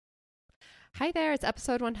Hi there, it's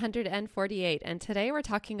episode 148, and today we're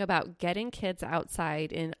talking about getting kids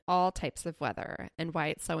outside in all types of weather and why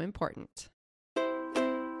it's so important.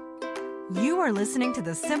 You are listening to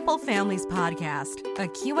the Simple Families Podcast, a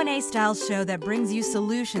Q&A style show that brings you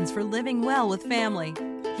solutions for living well with family.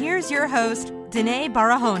 Here's your host, Danae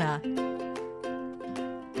Barahona.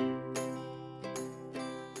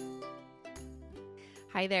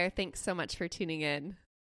 Hi there, thanks so much for tuning in.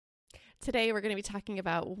 Today we're going to be talking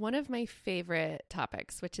about one of my favorite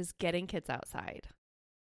topics, which is getting kids outside.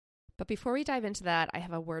 But before we dive into that, I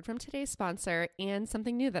have a word from today's sponsor and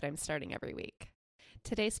something new that I'm starting every week.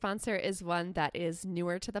 Today's sponsor is one that is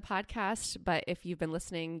newer to the podcast, but if you've been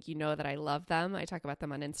listening, you know that I love them. I talk about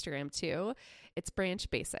them on Instagram too. It's Branch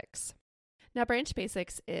Basics. Now, Branch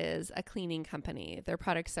Basics is a cleaning company. Their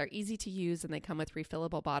products are easy to use and they come with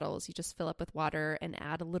refillable bottles. You just fill up with water and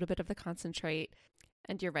add a little bit of the concentrate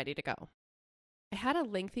and you're ready to go. I had a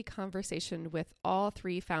lengthy conversation with all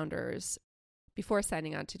three founders before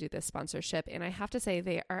signing on to do this sponsorship, and I have to say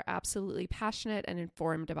they are absolutely passionate and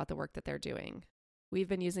informed about the work that they're doing. We've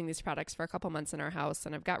been using these products for a couple months in our house,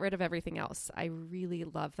 and I've got rid of everything else. I really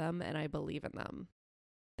love them, and I believe in them.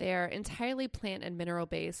 They are entirely plant and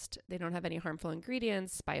mineral-based. They don't have any harmful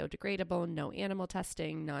ingredients, biodegradable, no animal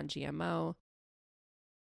testing, non-GMO,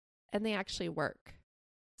 and they actually work.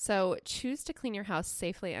 So choose to clean your house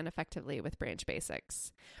safely and effectively with Branch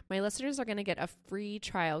Basics. My listeners are going to get a free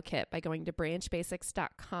trial kit by going to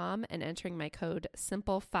branchbasics.com and entering my code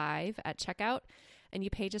SIMPLE5 at checkout, and you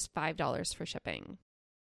pay just $5 for shipping.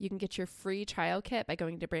 You can get your free trial kit by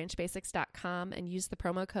going to branchbasics.com and use the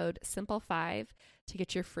promo code SIMPLE5 to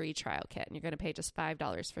get your free trial kit, and you're going to pay just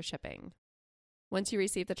 $5 for shipping. Once you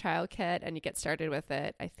receive the trial kit and you get started with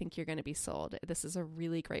it, I think you're going to be sold. This is a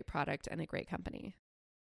really great product and a great company.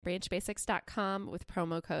 branchbasics.com with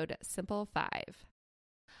promo code SIMPLE5.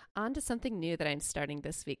 On to something new that I'm starting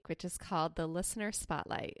this week, which is called the Listener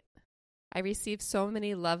Spotlight. I received so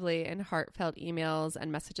many lovely and heartfelt emails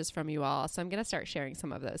and messages from you all, so I'm going to start sharing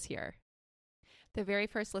some of those here. The very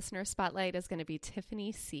first Listener Spotlight is going to be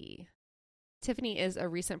Tiffany C. Tiffany is a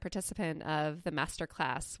recent participant of the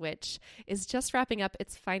Masterclass, which is just wrapping up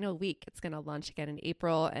its final week. It's going to launch again in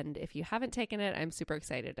April, and if you haven't taken it, I'm super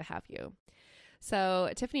excited to have you. So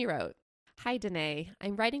Tiffany wrote, "Hi, Danae.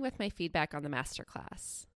 I'm writing with my feedback on the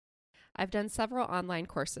Masterclass. I've done several online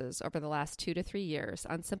courses over the last 2 to 3 years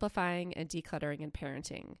on simplifying and decluttering in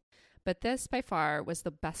parenting, but this by far was the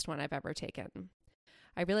best one I've ever taken.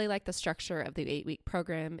 I really like the structure of the 8-week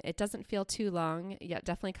program. It doesn't feel too long, yet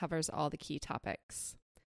definitely covers all the key topics.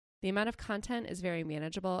 The amount of content is very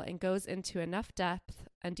manageable and goes into enough depth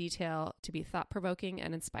and detail to be thought-provoking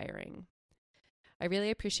and inspiring. I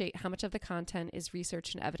really appreciate how much of the content is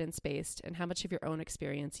research and evidence-based and how much of your own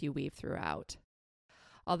experience you weave throughout.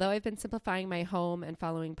 Although I've been simplifying my home and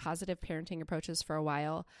following positive parenting approaches for a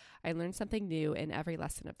while, I learned something new in every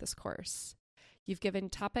lesson of this course. You've given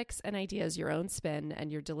topics and ideas your own spin,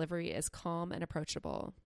 and your delivery is calm and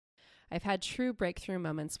approachable. I've had true breakthrough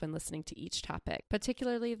moments when listening to each topic,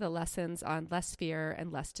 particularly the lessons on less fear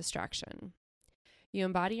and less distraction. You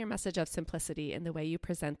embody your message of simplicity in the way you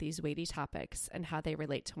present these weighty topics and how they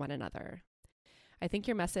relate to one another. I think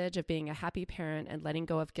your message of being a happy parent and letting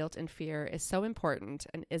go of guilt and fear is so important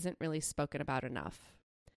and isn't really spoken about enough.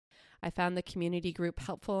 I found the community group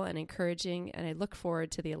helpful and encouraging, and I look forward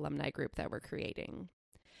to the alumni group that we're creating.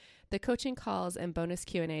 The coaching calls and bonus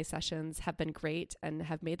Q&A sessions have been great and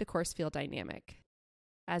have made the course feel dynamic,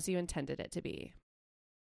 as you intended it to be.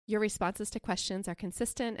 Your responses to questions are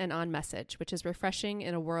consistent and on message, which is refreshing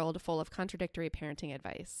in a world full of contradictory parenting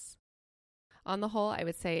advice. On the whole, I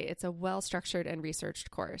would say it's a well-structured and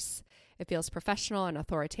researched course. It feels professional and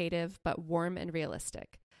authoritative, but warm and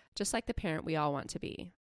realistic, just like the parent we all want to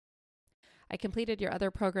be. I completed your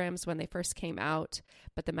other programs when they first came out,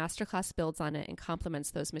 but the Masterclass builds on it and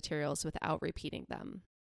complements those materials without repeating them.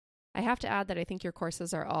 I have to add that I think your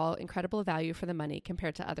courses are all incredible value for the money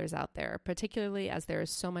compared to others out there, particularly as there is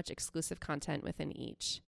so much exclusive content within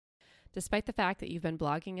each. Despite the fact that you've been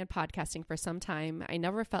blogging and podcasting for some time, I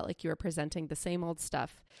never felt like you were presenting the same old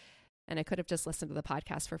stuff, and I could have just listened to the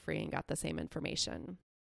podcast for free and got the same information.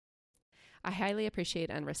 I highly appreciate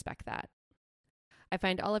and respect that. I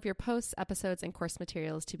find all of your posts, episodes, and course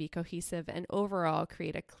materials to be cohesive and overall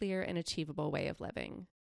create a clear and achievable way of living.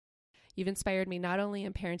 You've inspired me not only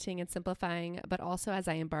in parenting and simplifying, but also as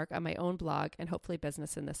I embark on my own blog and hopefully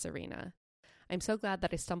business in this arena. I'm so glad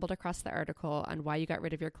that I stumbled across the article on why you got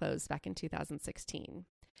rid of your clothes back in 2016.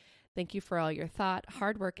 Thank you for all your thought,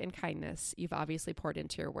 hard work, and kindness you've obviously poured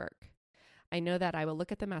into your work. I know that I will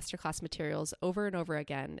look at the masterclass materials over and over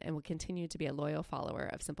again and will continue to be a loyal follower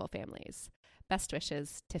of Simple Families. Best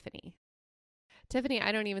wishes, Tiffany. Tiffany,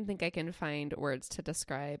 I don't even think I can find words to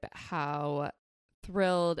describe how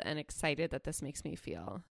thrilled and excited that this makes me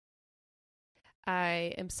feel.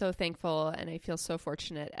 I am so thankful and I feel so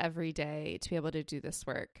fortunate every day to be able to do this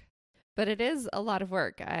work. But it is a lot of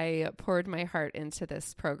work. I poured my heart into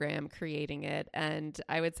this program, creating it, and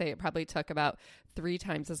I would say it probably took about 3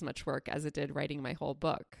 times as much work as it did writing my whole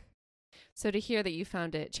book. So to hear that you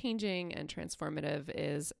found it changing and transformative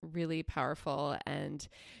is really powerful and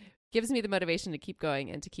gives me the motivation to keep going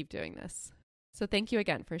and to keep doing this. So thank you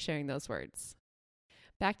again for sharing those words.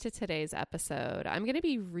 Back to today's episode. I'm going to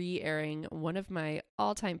be re-airing one of my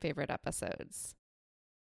all-time favorite episodes.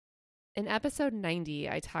 In episode 90,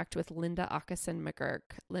 I talked with Linda Åkesson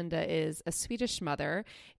McGurk. Linda is a Swedish mother,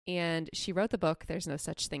 and she wrote the book, There's No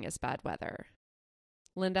Such Thing as Bad Weather.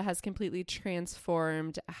 Linda has completely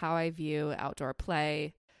transformed how I view outdoor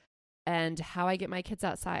play and how I get my kids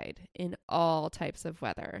outside in all types of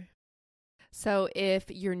weather. So if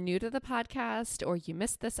you're new to the podcast or you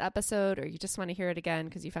missed this episode or you just want to hear it again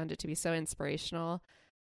because you found it to be so inspirational,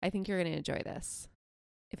 I think you're going to enjoy this.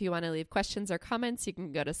 If you want to leave questions or comments, you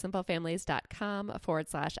can go to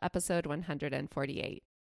simplefamilies.com/episode 148.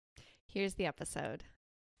 Here's the episode.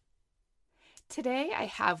 Today I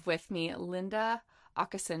have with me Linda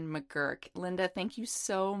Åkesson McGurk. Linda, thank you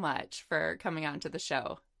so much for coming on to the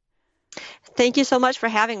show. Thank you so much for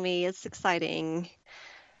having me. It's exciting.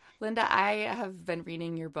 Linda, I have been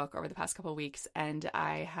reading your book over the past couple of weeks, and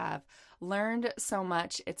I have learned so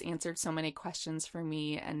much. It's answered so many questions for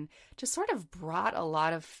me and just sort of brought a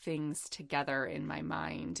lot of things together in my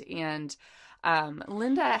mind. And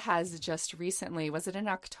Linda has just recently, was it in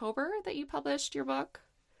October that you published your book?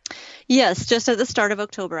 Yes, just at the start of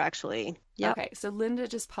October, actually. Yep. Okay, so Linda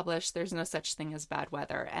just published There's No Such Thing as Bad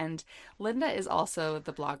Weather. And Linda is also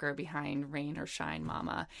the blogger behind Rain or Shine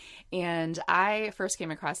Mama. And I first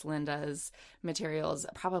came across Linda's materials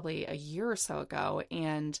probably a year or so ago.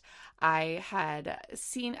 And I had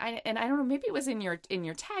seen, and I don't know, maybe it was in your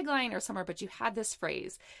tagline or somewhere, but you had this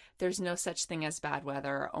phrase, there's no such thing as bad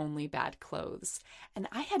weather, only bad clothes. And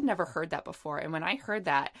I had never heard that before. And when I heard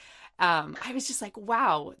that, I was just like,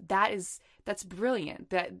 wow, that's brilliant.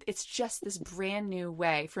 That it's just this brand new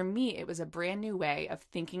way. For me, it was a brand new way of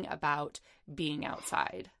thinking about being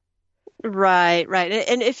outside. Right.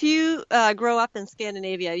 And if you grow up in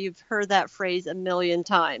Scandinavia, you've heard that phrase a million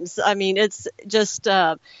times. I mean, it's just,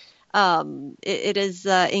 it is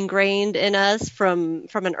ingrained in us from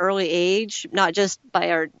an early age, not just by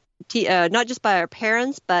our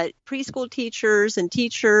parents, but preschool teachers and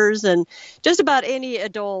just about any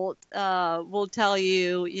adult will tell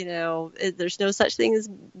you, there's no such thing as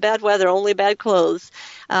bad weather, only bad clothes.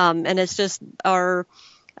 And it's just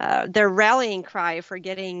their rallying cry for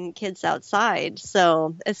getting kids outside.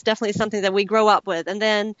 So it's definitely something that we grow up with. And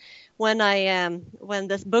then when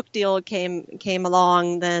this book deal came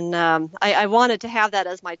along, then I wanted to have that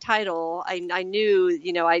as my title. I knew,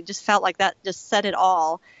 I just felt like that just said it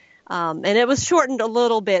all. And it was shortened a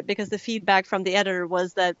little bit because the feedback from the editor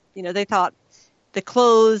was that, they thought the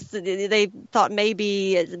clothes, they thought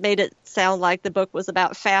maybe it made it sound like the book was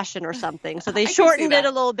about fashion or something. So they shortened it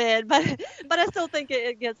a little bit, but I still think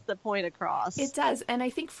it gets the point across. It does. And I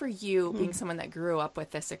think for you, being someone that grew up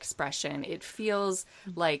with this expression, it feels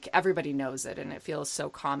like everybody knows it and it feels so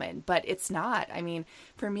common, but it's not. I mean,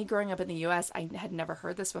 for me growing up in the U.S., I had never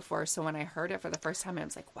heard this before. So when I heard it for the first time, I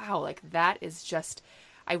was like, wow, like that is just,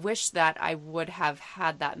 I wish that I would have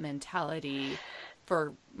had that mentality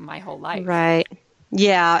for my whole life. Right.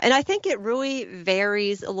 Yeah. And I think it really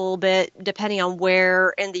varies a little bit depending on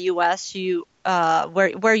where in the U.S.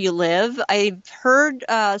 where you live. I've heard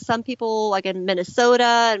some people like in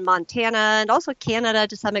Minnesota and Montana and also Canada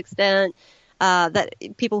to some extent, that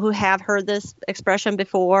people who have heard this expression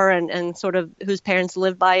before and sort of whose parents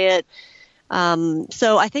live by it.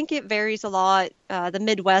 So I think it varies a lot. The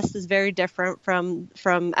Midwest is very different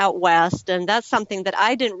from out West. And that's something that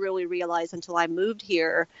I didn't really realize until I moved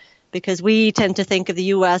here, because we tend to think of the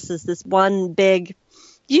U.S. as this one big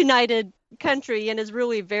united country and is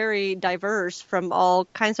really very diverse from all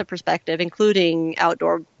kinds of perspective, including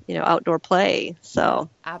outdoor play. So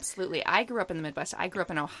absolutely. I grew up in the Midwest. I grew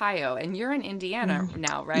up in Ohio, and you're in Indiana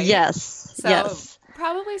now, right? Yes. So yes.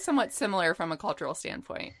 Probably somewhat similar from a cultural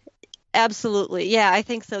standpoint. Absolutely. Yeah, I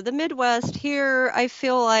think so. The Midwest here, I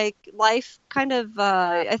feel like life kind of,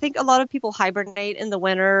 I think a lot of people hibernate in the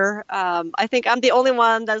winter. I think I'm the only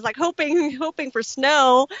one that's like hoping for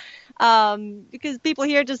snow, because people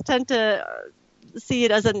here just tend to see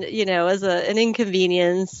it as an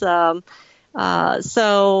inconvenience.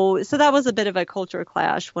 So that was a bit of a culture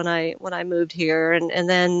clash when I moved here, and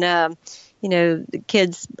then the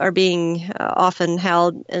kids are being often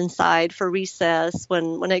held inside for recess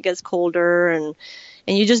when it gets colder, and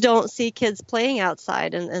you just don't see kids playing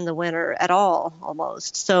outside in the winter at all,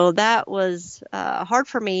 almost. So that was hard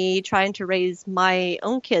for me trying to raise my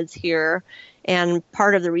own kids here. And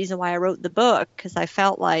part of the reason why I wrote the book, because I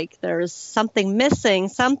felt like there's something missing,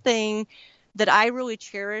 something that I really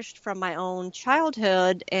cherished from my own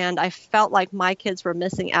childhood, and I felt like my kids were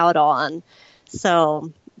missing out on.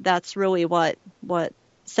 So that's really what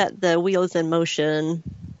set the wheels in motion.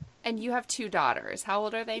 And you have two daughters. How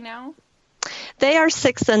old are they now? They are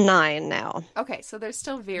 6 and 9 now. Okay, so they're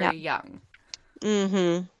still very young.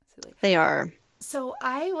 Mm-hmm. They are. So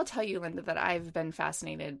I will tell you, Linda, that I've been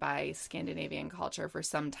fascinated by Scandinavian culture for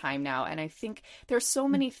some time now. And I think there's so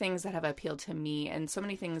many things that have appealed to me and so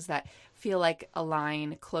many things that feel like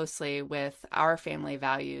align closely with our family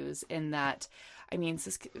values in that, I mean,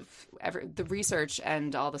 the research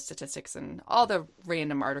and all the statistics and all the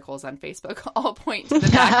random articles on Facebook all point to the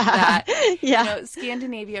fact that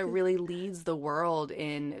Scandinavia really leads the world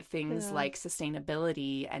in things like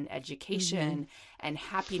sustainability and education and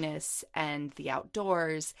happiness and the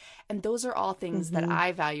outdoors. And those are all things that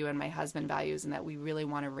I value and my husband values and that we really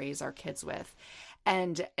want to raise our kids with.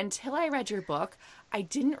 And until I read your book, I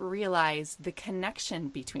didn't realize the connection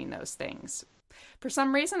between those things. For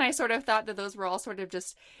some reason, I sort of thought that those were all sort of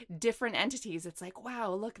just different entities. It's like,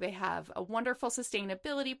 wow, look, they have a wonderful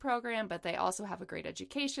sustainability program, but they also have a great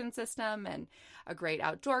education system and a great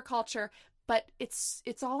outdoor culture. But it's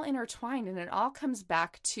all intertwined, and it all comes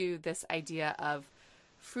back to this idea of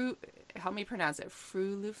help me pronounce it,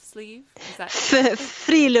 friluftsliv? Is that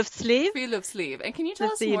Friluftsliv? Friluftsliv. And can you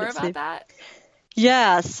tell us more about that?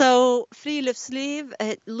 Yeah, so friluftsliv,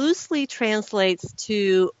 it loosely translates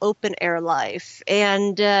to open air life.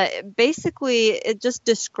 And basically, it just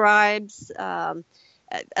describes a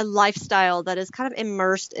lifestyle that is kind of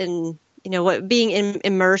immersed in,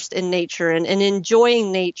 immersed in nature and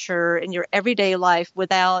enjoying nature in your everyday life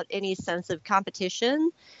without any sense of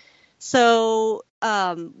competition. So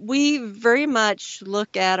we very much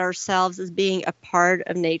look at ourselves as being a part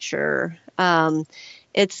of nature.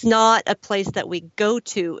 It's not a place that we go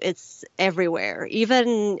to. It's everywhere.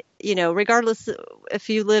 Even, regardless if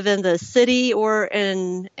you live in the city or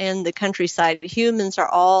in the countryside, humans are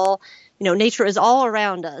all, nature is all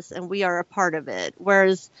around us and we are a part of it.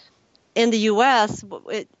 Whereas in the U.S.,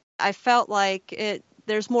 I felt like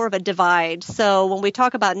there's more of a divide. So when we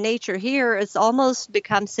talk about nature here, it's almost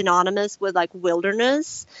become synonymous with like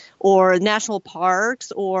wilderness or national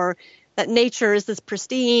parks, or that nature is this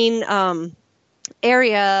pristine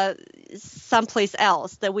area someplace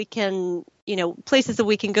else that we can, places that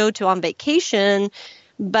we can go to on vacation.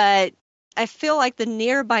 But I feel like the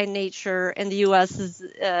nearby nature in the U.S.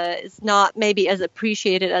 is not maybe as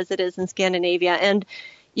appreciated as it is in Scandinavia. And,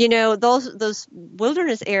 those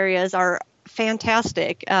wilderness areas are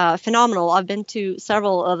fantastic, phenomenal. I've been to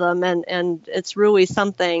several of them, and it's really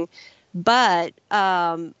something. But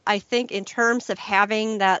I think in terms of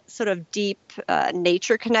having that sort of deep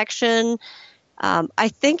nature connection, I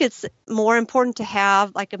think it's more important to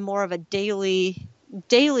have like more of a daily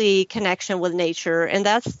connection with nature. And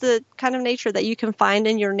that's the kind of nature that you can find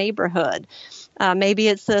in your neighborhood. Maybe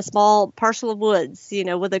it's a small parcel of woods,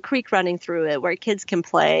 with a creek running through it where kids can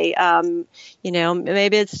play.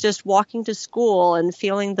 Maybe it's just walking to school and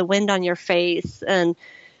feeling the wind on your face and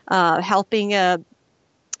helping a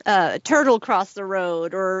turtle cross the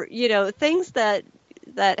road, or, things that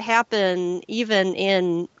happen even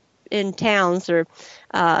in towns or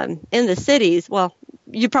in the cities. Well,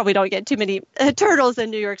 you probably don't get too many turtles in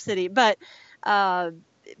New York City, but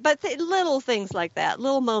little things like that,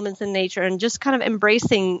 little moments in nature, and just kind of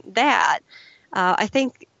embracing that. I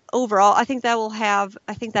think overall, I think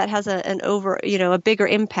that has a bigger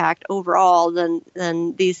impact overall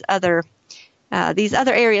than these other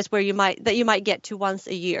areas where you might get to once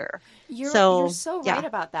a year. You're so right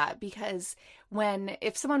about that, because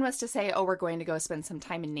if someone was to say, oh, we're going to go spend some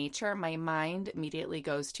time in nature, my mind immediately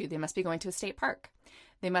goes to, they must be going to a state park.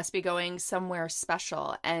 They must be going somewhere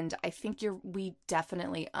special. And I think we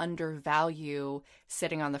definitely undervalue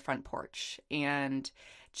sitting on the front porch and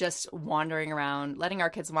just wandering around, letting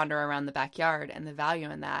our kids wander around the backyard, and the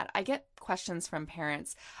value in that. I get questions from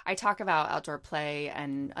parents. I talk about outdoor play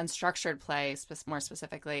and unstructured play, more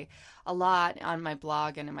specifically, a lot on my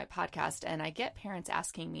blog and in my podcast. And I get parents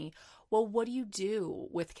asking me, well, what do you do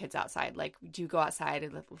with kids outside? Like, do you go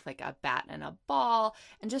outside with like a bat and a ball,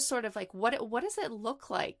 and just sort of like, what does it look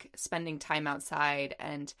like spending time outside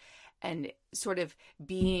and sort of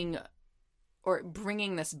being or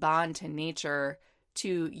bringing this bond to nature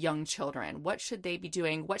to young children? What should they be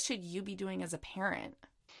doing? What should you be doing as a parent?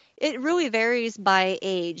 It really varies by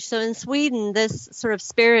age. So in Sweden, this sort of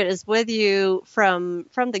spirit is with you from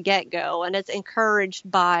the get-go, and it's encouraged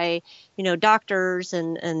by, doctors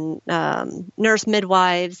and nurse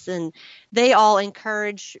midwives, and they all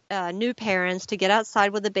encourage new parents to get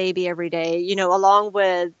outside with the baby every day, along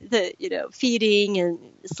with the, feeding and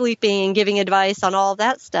sleeping and giving advice on all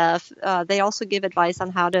that stuff. They also give advice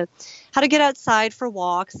on how to get outside for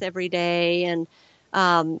walks every day, and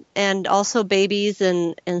also babies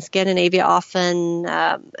in Scandinavia often,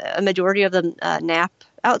 a majority of them nap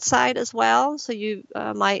outside as well. So you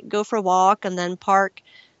might go for a walk and then park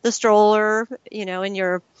the stroller, in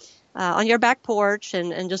your on your back porch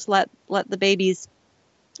and just let the babies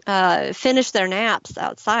finish their naps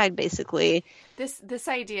outside, basically. This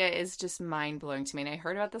idea is just mind blowing to me, and I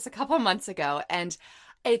heard about this a couple months ago, and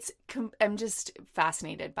I'm just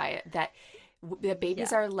fascinated by it that the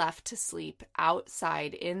babies are left to sleep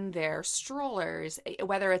outside in their strollers,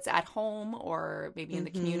 whether it's at home or maybe in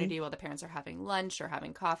the community while the parents are having lunch or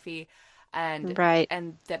having coffee. And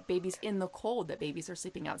that babies in the cold, that babies are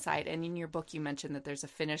sleeping outside. And in your book, you mentioned that there's a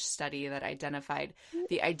Finnish study that identified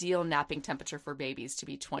the ideal napping temperature for babies to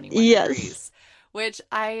be 21 degrees, which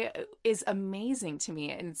is amazing to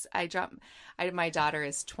me. And my daughter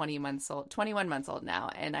is 21 months old now,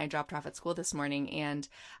 and I dropped her off at school this morning, and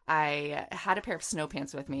I had a pair of snow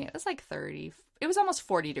pants with me. It was like it was almost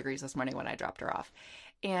 40 degrees this morning when I dropped her off.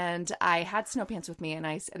 And I had snow pants with me, and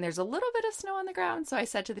there's a little bit of snow on the ground. So I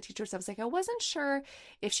said to the teachers, I was like, I wasn't sure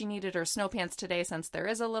if she needed her snow pants today since there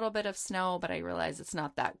is a little bit of snow, but I realized it's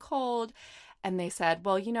not that cold. And they said,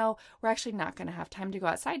 well, we're actually not going to have time to go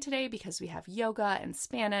outside today because we have yoga and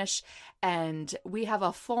Spanish, and we have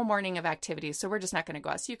a full morning of activities. So we're just not going to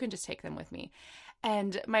go out. So you can just take them with me.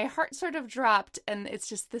 And my heart sort of dropped. And it's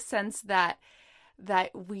just the sense that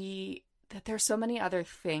there's so many other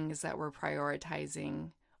things that we're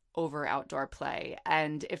prioritizing over outdoor play.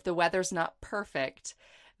 And if the weather's not perfect,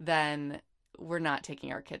 then we're not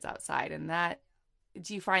taking our kids outside. And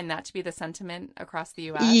do you find that to be the sentiment across the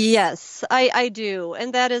U.S.? Yes, I do.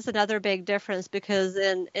 And that is another big difference, because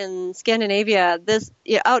in Scandinavia, this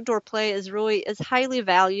outdoor play is highly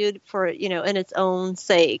valued for, in its own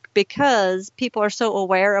sake, because people are so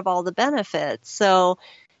aware of all the benefits. So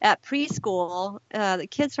at preschool, the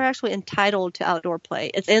kids are actually entitled to outdoor play.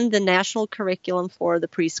 It's in the national curriculum for the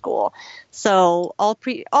preschool. So all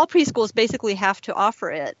preschools basically have to offer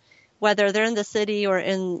it, whether they're in the city or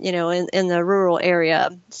in the rural area.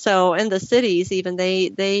 So in the cities, even they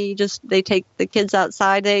take the kids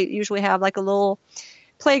outside. They usually have like a little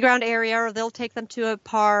playground area, or they'll take them to a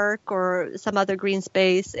park or some other green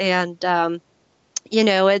space. And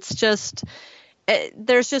it's just,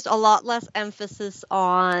 there's just a lot less emphasis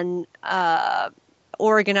on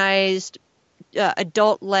organized,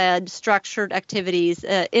 adult-led, structured activities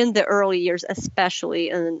in the early years, especially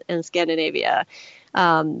in Scandinavia.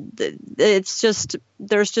 There's just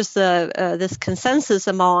this consensus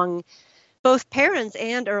among both parents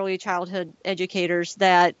and early childhood educators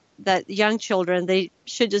that young children, they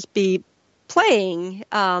should just be playing,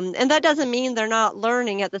 and that doesn't mean they're not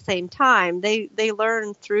learning at the same time. They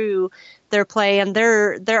learn through their play, and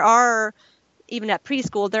there are, even at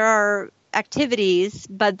preschool, there are activities,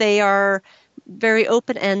 but they are very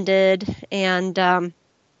open-ended, and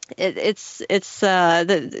it's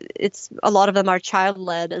a lot of them are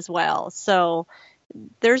child-led as well. So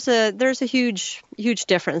there's a huge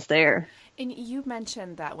difference there. And you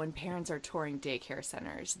mentioned that when parents are touring daycare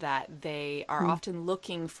centers, that they are often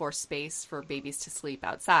looking for space for babies to sleep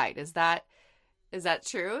outside. Is that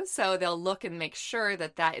true? So they'll look and make sure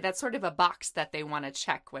that's sort of a box that they want to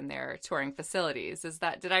check when they're touring facilities.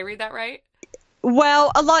 Did I read that right?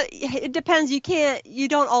 Well, it depends. You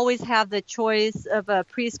don't always have the choice of a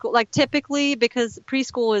preschool, like typically, because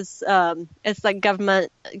preschool is, it's like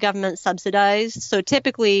government subsidized. So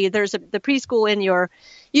typically there's the preschool in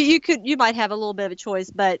you might have a little bit of a choice,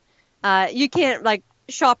 but, you can't like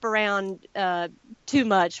shop around, too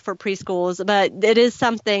much for preschools, but it is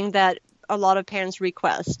something that a lot of parents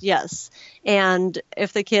request. Yes. And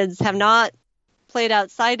if the kids have not played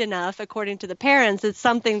outside enough, according to the parents, it's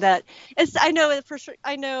something that I know for sure.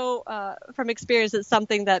 I know from experience, it's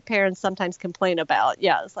something that parents sometimes complain about.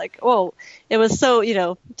 Yeah, it's like, oh, it was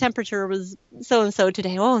so, temperature was so and so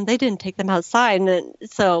today. Oh, and they didn't take them outside, and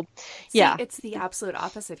so yeah. See, it's the absolute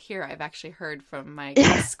opposite here. I've actually heard from my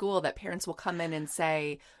school that parents will come in and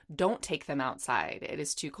say, don't take them outside. It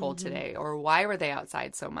is too cold Mhm. today. Or why were they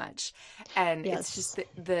outside so much? And Yes. it's just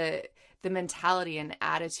the mentality and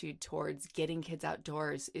attitude towards getting kids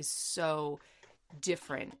outdoors is so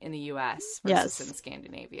different in the US versus Yes. in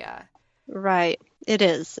Scandinavia. Right. It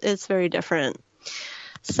is. It's very different.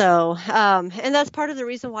 So, and that's part of the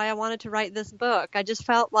reason why I wanted to write this book. I just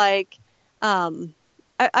felt like,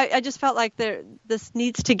 I just felt like this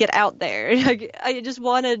needs to get out there. I just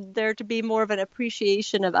wanted there to be more of an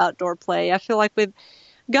appreciation of outdoor play. I feel like we've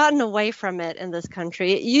gotten away from it in this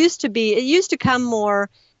country. It used to come more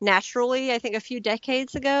naturally, I think a few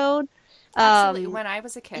decades ago. Absolutely. When I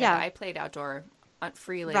was a kid, Yeah. I played outdoor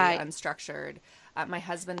freely, Right. unstructured. My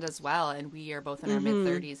husband as well, and we are both in our mid Mm-hmm.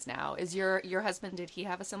 30s now. Is your husband, did he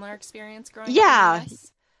have a similar experience growing up in Yeah. the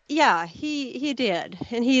US? Yeah, he did,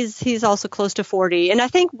 and he's also close to 40. And I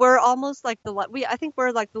think we're almost like I think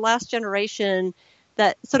we're like the last generation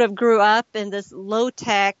that sort of grew up in this low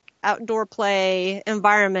tech outdoor play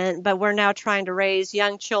environment, but we're now trying to raise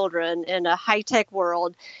young children in a high tech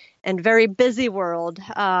world and very busy world.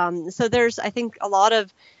 So there's, I think, a lot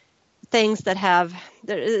of things that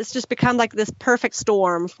it's just become like this perfect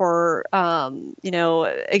storm for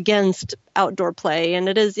against outdoor play. And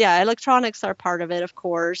it is, yeah, electronics are part of it, of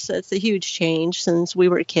course. It's a huge change since we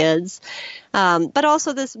were kids, but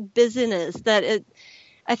also this busyness that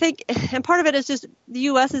I think, and part of it is just the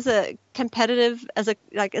U.S. is it's a competitive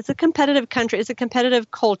country. It's a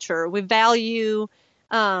competitive culture. We value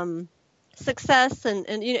success and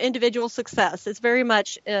individual success. It's very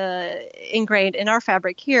much ingrained in our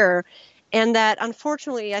fabric here. And that,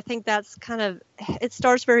 unfortunately, I think that's it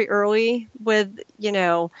starts very early with,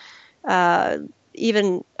 even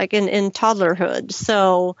like in toddlerhood.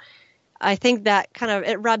 So I think that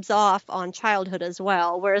it rubs off on childhood as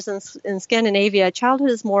well. Whereas in Scandinavia,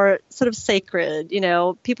 childhood is more sort of sacred.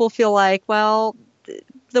 People feel like, well,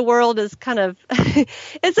 the world is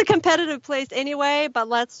it's a competitive place anyway, but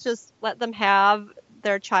let's just let them have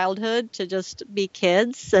their childhood to just be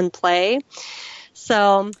kids and play.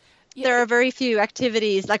 So there are very few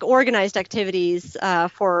activities, like organized activities,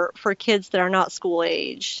 for kids that are not school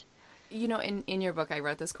aged. In your book, I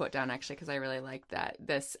wrote this quote down actually because I really liked that.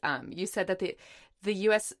 You said that the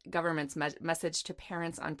U.S. government's message to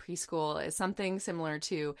parents on preschool is something similar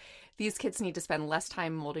to, these kids need to spend less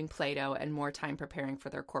time molding Play-Doh and more time preparing for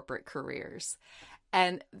their corporate careers.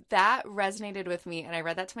 And that resonated with me. And I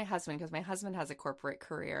read that to my husband because my husband has a corporate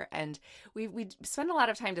career. And we spend a lot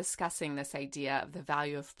of time discussing this idea of the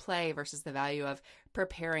value of play versus the value of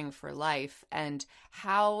preparing for life, and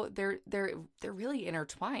how they're really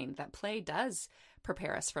intertwined. That play does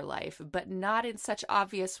prepare us for life, but not in such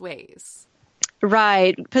obvious ways.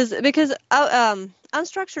 Right, because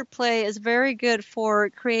unstructured play is very good for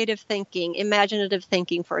creative thinking, imaginative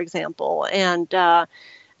thinking, for example, and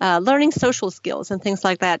learning social skills and things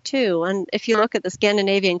like that too. And if you look at the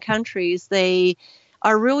Scandinavian countries, they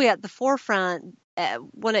are really at the forefront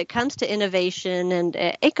when it comes to innovation, and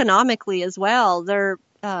economically as well. They're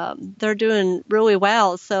doing really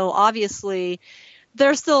well. So obviously,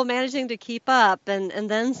 they're still managing to keep up and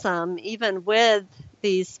then some, even with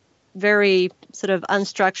these very sort of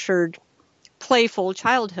unstructured, playful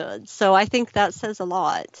childhoods. So I think that says a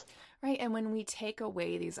lot. Right. And when we take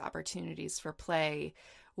away these opportunities for play,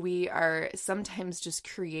 we are sometimes just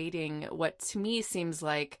creating what to me seems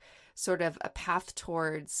like sort of a path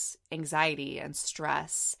towards anxiety and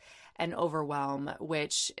stress and overwhelm,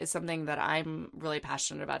 which is something that I'm really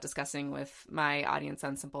passionate about discussing with my audience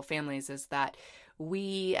on Simple Families, is that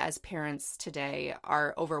we as parents today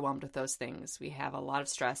are overwhelmed with those things. We have a lot of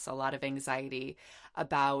stress, a lot of anxiety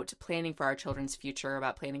about planning for our children's future,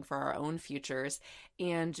 about planning for our own futures,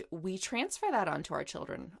 and we transfer that onto our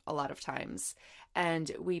children a lot of times.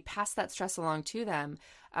 And we pass that stress along to them,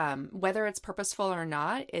 whether it's purposeful or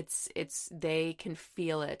not. They can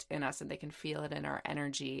feel it in us, and they can feel it in our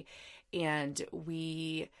energy, and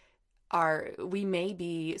we may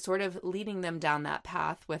be sort of leading them down that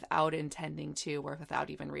path without intending to, or without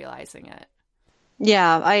even realizing it.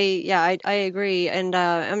 Yeah, I agree. And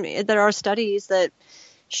I mean, there are studies that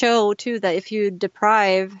show too that if you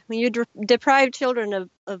deprive children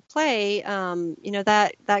of play,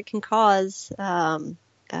 that can cause an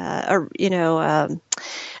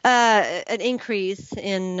increase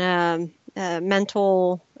in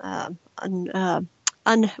mental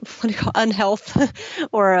unhealth,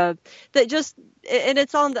 or that just, and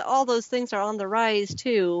it's all those things are on the rise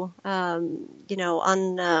too.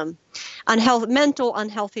 Mental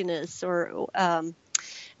unhealthiness, or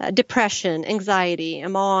depression, anxiety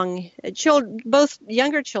among children, both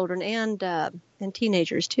younger children and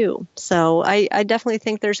teenagers too. So I definitely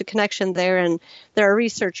think there's a connection there, and there are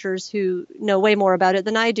researchers who know way more about it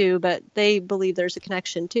than I do, but they believe there's a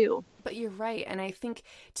connection too. But you're right. And I think,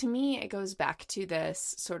 to me, it goes back to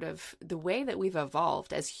this sort of the way that we've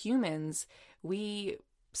evolved as humans. We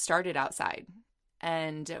started outside,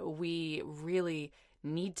 and we really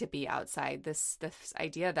need to be outside. This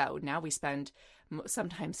idea that now we spend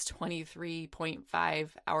sometimes 23.5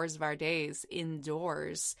 hours of our days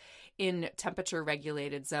indoors in temperature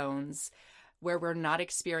regulated zones where we're not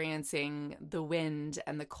experiencing the wind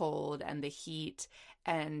and the cold and the heat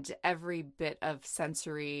and every bit of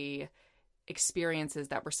sensory experiences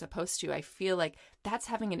that we're supposed to. I feel like that's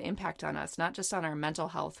having an impact on us, not just on our mental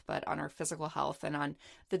health, but on our physical health and on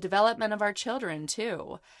the development of our children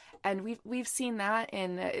too. And we've seen that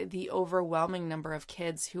in the overwhelming number of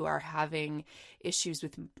kids who are having issues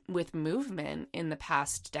with movement in the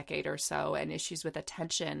past decade or so, and issues with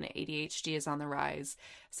attention. ADHD is on the rise,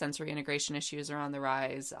 sensory integration issues are on the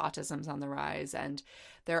rise, autism's on the rise, and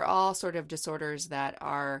they're all sort of disorders that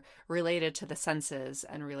are related to the senses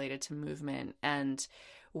and related to movement. And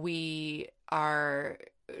we are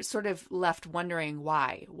sort of left wondering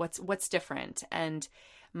why, what's different. And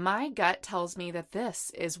my gut tells me that this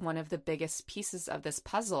is one of the biggest pieces of this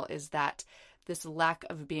puzzle, is that this lack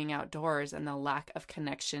of being outdoors and the lack of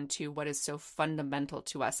connection to what is so fundamental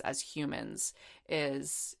to us as humans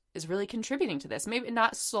is really contributing to this. Maybe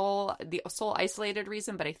not the sole isolated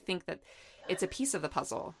reason, but I think that it's a piece of the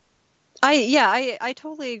puzzle. I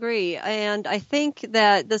totally agree. And I think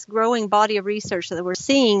that this growing body of research that we're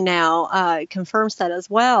seeing now confirms that as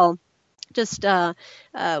well. Just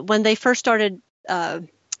when they first started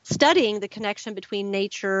studying the connection between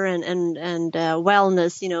nature and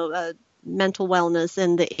wellness, mental wellness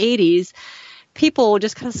in the 80s, people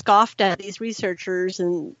just kind of scoffed at these researchers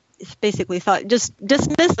and basically thought, just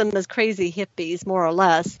dismiss them as crazy hippies, more or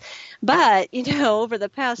less. But, over the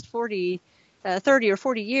past 30 or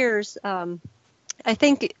 40 years, I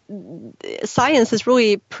think science has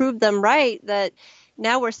really proved them right, that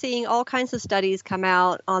now we're seeing all kinds of studies come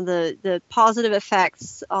out on the positive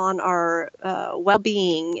effects on our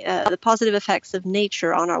well-being, the positive effects of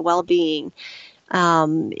nature on our well-being.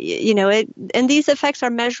 And these effects are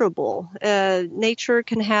measurable. Nature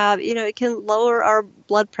can have, it can lower our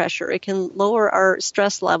blood pressure. It can lower our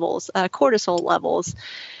stress levels, cortisol levels,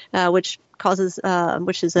 which is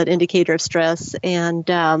an indicator of stress. And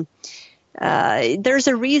there's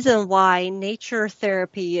a reason why nature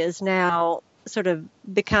therapy is now sort of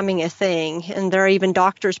becoming a thing. And there are even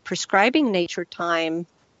doctors prescribing nature time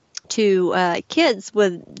to kids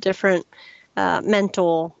with different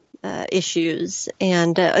mental issues,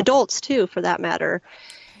 and adults too, for that matter.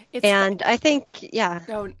 I think, yeah.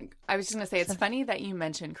 No, I was just going to say, it's funny that you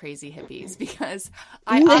mentioned crazy hippies, because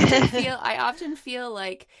I often feel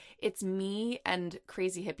like it's me and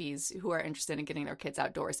crazy hippies who are interested in getting their kids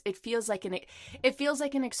outdoors. It feels like an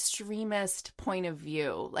extremist point of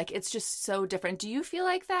view. Like, it's just so different. Do you feel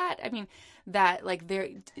like that? I mean, that like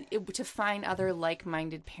to find other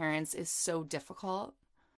like-minded parents is so difficult.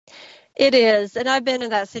 It is. And I've been in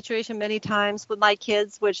that situation many times with my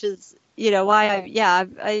kids, which is, why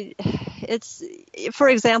it's, for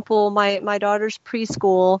example, my daughter's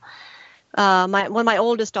preschool, when my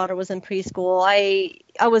oldest daughter was in preschool,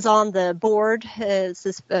 I was on the board as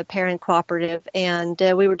this parent cooperative, and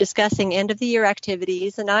we were discussing end of the year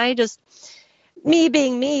activities. And I just, me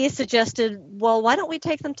being me, suggested, well, why don't we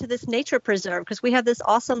take them to this nature preserve? Because we have this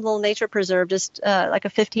awesome little nature preserve, just like a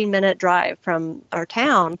 15-minute drive from our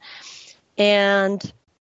town. And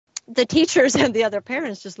the teachers and the other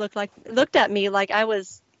parents just looked at me like I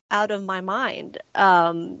was out of my mind.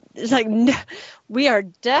 It's like, no, we are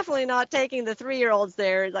definitely not taking the 3-year-olds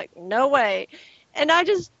there. It's like, no way. And I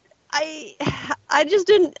just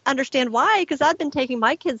didn't understand why, because I've been taking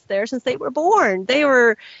my kids there since they were born.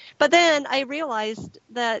 But then I realized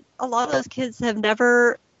that a lot of those kids have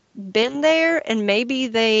never been there, and maybe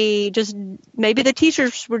the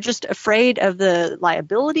teachers were just afraid of the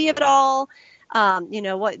liability of it all.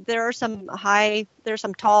 There are some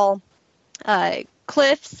tall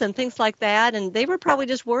cliffs and things like that, and they were probably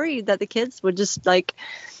just worried that the kids would just like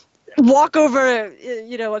walk over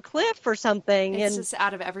a cliff or something. It's just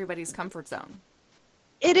out of everybody's comfort zone.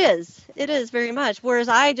 It is very much. Whereas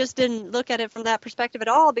I just didn't look at it from that perspective at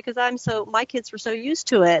all, because my kids were so used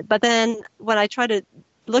to it. But then when I try to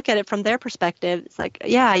look at it from their perspective, it's like,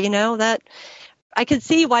 yeah, that I could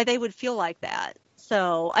see why they would feel like that.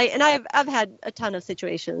 So I've had a ton of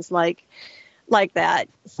situations like that.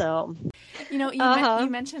 So Uh-huh. You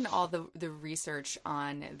mentioned all the research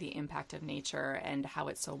on the impact of nature and how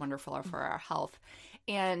it's so wonderful for our health.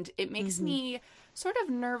 And it makes me sort of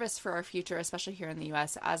nervous for our future, especially here in the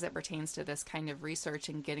US, as it pertains to this kind of research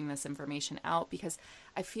and getting this information out, because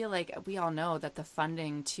I feel like we all know that the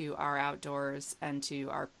funding to our outdoors and to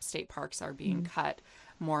our state parks are being cut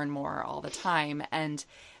more and more all the time. And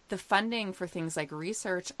the funding for things like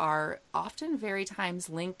research are often very times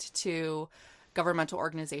linked to governmental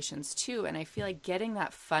organizations too. And I feel like getting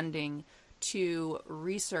that funding to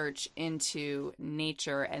research into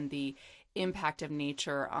nature and the impact of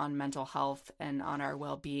nature on mental health and on our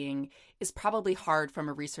well-being is probably hard from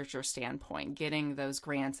a researcher standpoint, getting those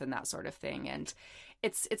grants and that sort of thing. And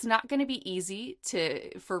it's not going to be easy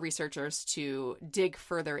for researchers to dig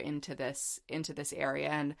further into this area,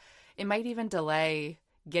 and it might even delay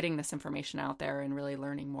getting this information out there and really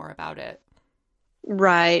learning more about it.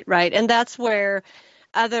 Right, right. And that's where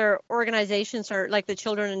other organizations are, like the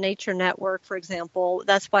Children in Nature Network, for example.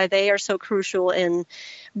 That's why they are so crucial in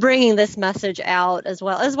bringing this message out, as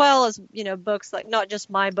well as books like, not just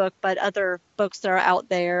my book, but other books that are out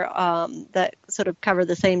there that sort of cover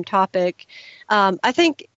the same topic. I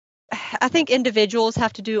think individuals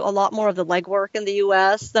have to do a lot more of the legwork in the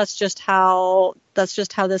U.S. That's just how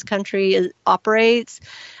this country operates.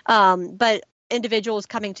 But individuals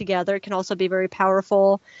coming together can also be very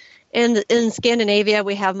powerful. In Scandinavia,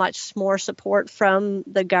 we have much more support from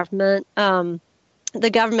the government. The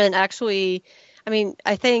government actually,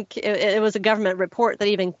 I think it was a government report that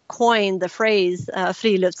even coined the phrase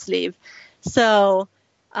friluftsliv. So,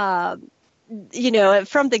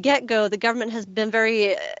 from the get-go, the government has been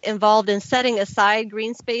very involved in setting aside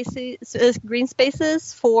green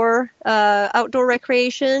spaces for outdoor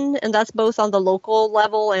recreation, and that's both on the local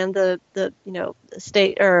level and the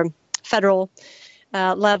state or federal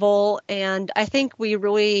level. And I think we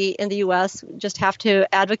really, in the U.S., just have to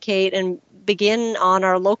advocate and begin on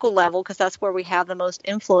our local level, because that's where we have the most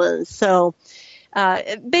influence. So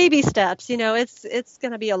baby steps, it's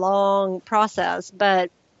going to be a long process,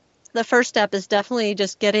 but the first step is definitely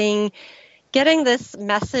just getting this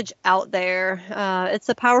message out there. It's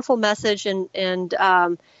a powerful message, and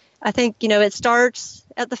I think, it starts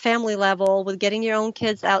at the family level with getting your own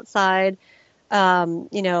kids outside,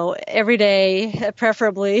 every day,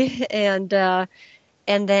 preferably, and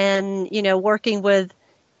then, working with,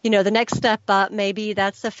 the next step up, maybe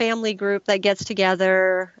that's a family group that gets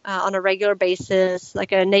together on a regular basis,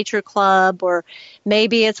 like a nature club, or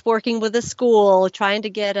maybe it's working with a school, trying to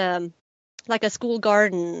get like a school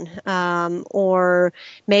garden, or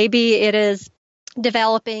maybe it is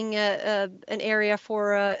developing an area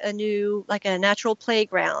for a new, like a natural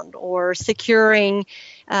playground, or securing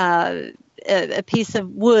a piece of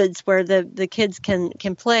woods where the kids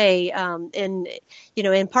can play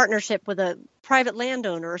in partnership with a private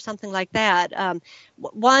landowner or something like that.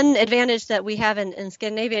 One advantage that we have in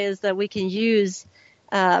Scandinavia is that we can use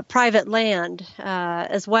private land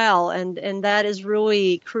as well, and that is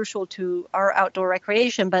really crucial to our outdoor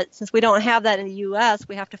recreation. But since we don't have that in the U.S.,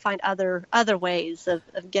 we have to find other ways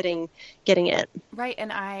of getting it. Right,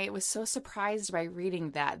 and I was so surprised by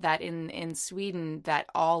reading that in Sweden, that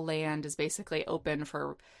all land is basically open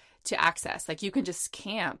to access. Like, you can just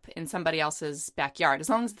camp in somebody else's backyard, as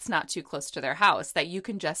long as it's not too close to their house, that you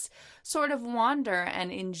can just sort of wander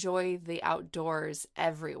and enjoy the outdoors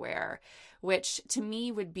everywhere, which to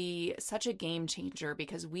me would be such a game changer,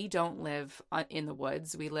 because we don't live in the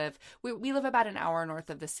woods. We live about an hour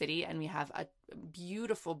north of the city, and we have a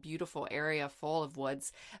beautiful, beautiful area full of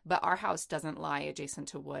woods, but our house doesn't lie adjacent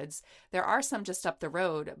to woods. There are some just up the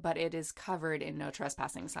road, but it is covered in no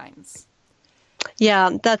trespassing signs. Yeah,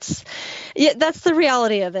 that's the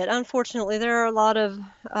reality of it. Unfortunately, there are a lot of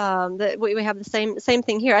we have the same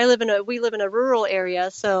thing here. We live in a rural area,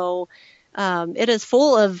 so it is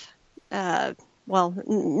full of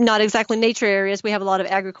not exactly nature areas. We have a lot of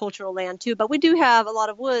agricultural land too, but we do have a lot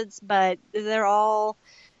of woods, but they're all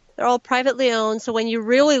privately owned. So when you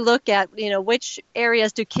really look at, which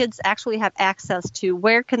areas do kids actually have access to,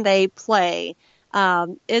 where can they play,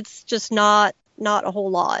 it's just not a whole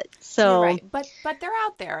lot. So you're right, but they're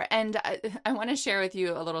out there, and I want to share with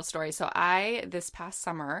you a little story. So this past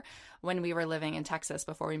summer, when we were living in Texas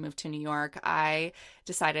before we moved to New York, I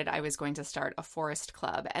decided I was going to start a forest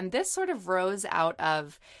club, and this sort of rose out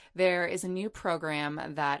of, there is a new program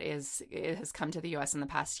that it has come to the U.S. in the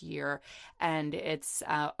past year, and it's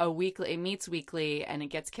it meets weekly, and it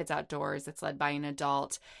gets kids outdoors. It's led by an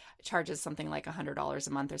adult. Charges something like $100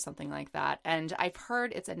 a month or something like that. And I've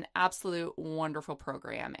heard it's an absolute wonderful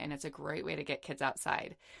program, and it's a great way to get kids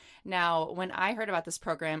outside. Now, when I heard about this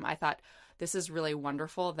program, I thought, this is really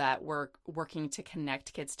wonderful that we're working to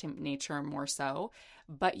connect kids to nature more so.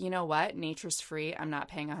 But you know what? Nature's free. I'm not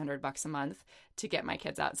paying $100 a month to get my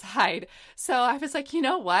kids outside. So I was like, you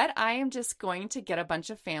know what? I am just going to get a bunch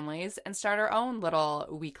of families and start our own little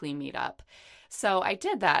weekly meetup. So I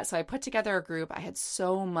did that. So I put together a group. I had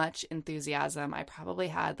so much enthusiasm. I probably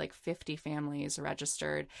had like 50 families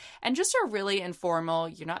registered, and just a really informal,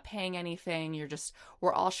 you're not paying anything.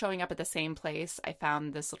 We're all showing up at the same place. I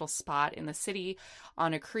found this little spot in the city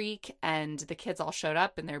on a creek, and the kids all showed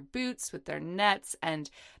up in their boots with their nets. And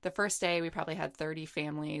the first day we probably had 30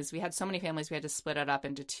 families. We had so many families, we had to split it up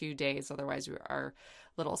into 2 days. Otherwise our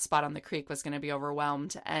little spot on the creek was going to be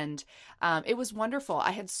overwhelmed. And it was wonderful.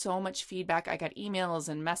 I had so much feedback. I got emails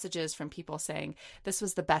and messages from people saying, this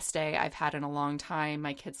was the best day I've had in a long time.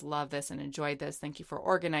 My kids love this and enjoyed this. Thank you for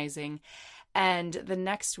organizing. And the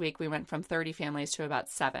next week we went from 30 families to about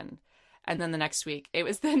 7. And then the next week, I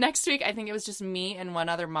think it was just me and one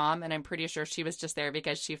other mom. And I'm pretty sure she was just there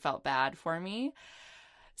because she felt bad for me.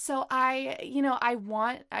 So I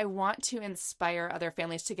want to inspire other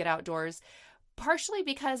families to get outdoors, partially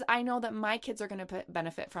because I know that my kids are going to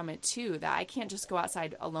benefit from it too, that I can't just go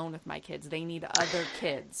outside alone with my kids. They need other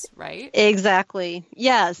kids, right? Exactly.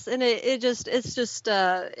 Yes. And it just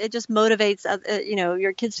motivates,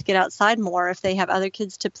 your kids to get outside more if they have other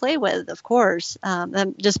kids to play with, of course.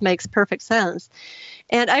 That just makes perfect sense.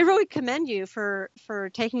 And I really commend you for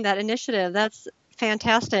taking that initiative. That's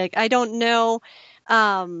fantastic. I don't know.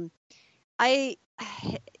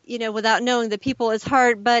 Without knowing the people, it's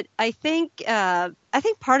hard. But I think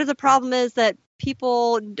part of the problem is that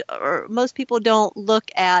most people don't look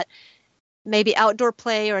at maybe outdoor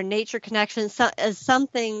play or nature connection as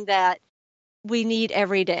something that we need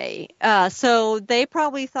every day. So they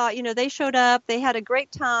probably thought, they showed up, they had a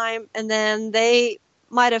great time, and then they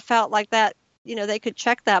might have felt like that. They could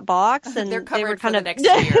check that box, and they're covered they were kind for the of next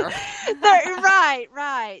year.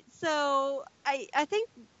 Right. So I think,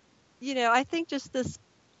 I think just this,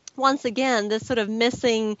 once again, this sort of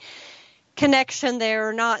missing connection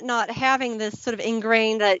there, not having this sort of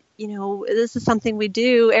ingrained that, this is something we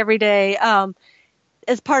do every day,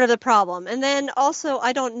 is part of the problem. And then also,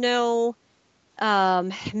 I don't know,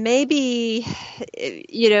 maybe,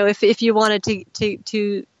 if you wanted to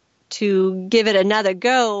give it another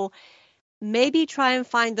go, maybe try and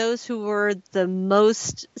find those who were the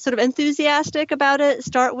most sort of enthusiastic about it.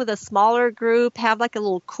 Start with a smaller group, have like a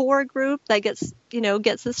little core group that gets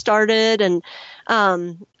us started. And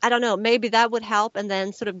I don't know, maybe that would help, and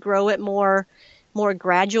then sort of grow it more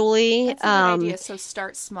gradually. That's a good idea. So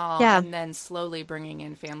start small, and then slowly bringing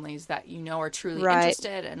in families that are truly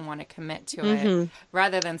interested and want to commit to it,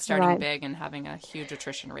 rather than starting big and having a huge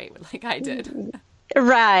attrition rate like I did.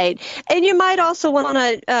 Right. And you might also want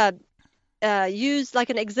to use like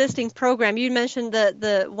an existing program. You mentioned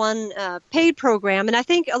the one paid program, and I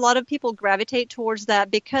think a lot of people gravitate towards that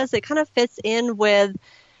because it kind of fits in with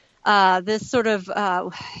this sort of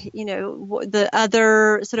the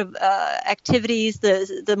other sort of activities,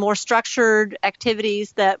 the more structured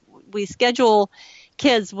activities that we schedule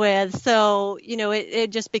kids with. So it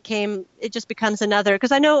just becomes another,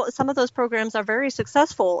 because I know some of those programs are very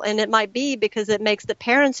successful, and it might be because it makes the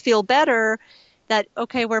parents feel better that,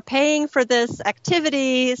 okay, we're paying for this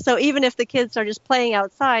activity. So even if the kids are just playing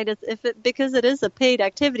outside, because it is a paid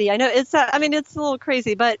activity. I know it's a little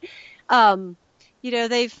crazy, but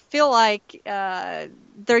they feel like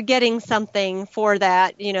they're getting something for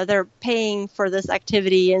that. They're paying for this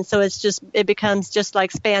activity, and so it becomes just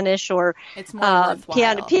like Spanish or it's more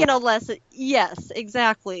worthwhile. Piano lesson. Yes,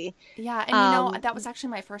 exactly. Yeah, and that was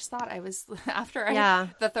actually my first thought. I was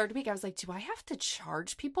the third week, I was like, do I have to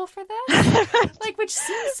charge people for this? Like, which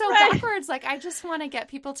seems so backwards. Like, I just want to get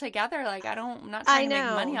people together. Like, I'm not trying to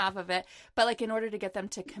make money off of it, but like in order to get them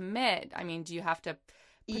to commit, I mean, do you have to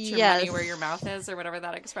put your money where your mouth is, or whatever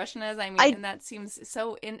that expression is? I mean, and that seems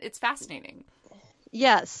it's fascinating.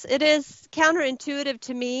 Yes, it is counterintuitive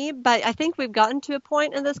to me, but I think we've gotten to a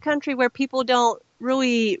point in this country where people don't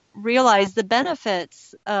really realize the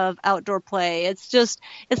benefits of outdoor play. It's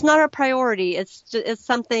not a priority. It's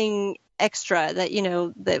something extra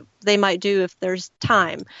that, that they might do if there's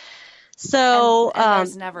time. So, and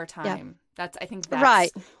there's never time. Yeah. I think that's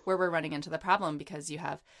right where we're running into the problem, because you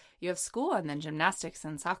have school, and then gymnastics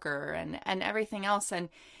and soccer and everything else. And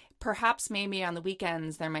perhaps maybe on the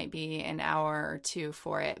weekends there might be an hour or two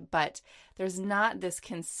for it, but there's not this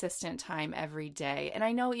consistent time every day. And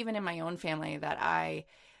I know even in my own family that I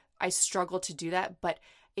struggle to do that, but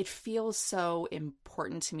it feels so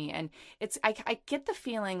important to me. And I get the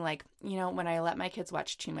feeling like, when I let my kids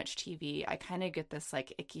watch too much TV, I kind of get this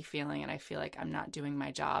like icky feeling, and I feel like I'm not doing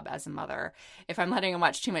my job as a mother if I'm letting them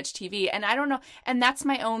watch too much TV. And I don't know. And that's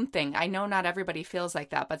my own thing. I know not everybody feels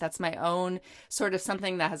like that, but that's my own sort of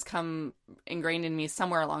something that has come ingrained in me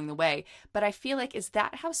somewhere along the way. But I feel like, is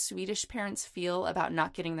that how Swedish parents feel about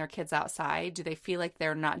not getting their kids outside? Do they feel like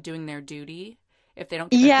they're not doing their duty if they don't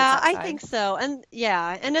get their Yeah, kids outside? I think so. And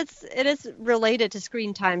it is related to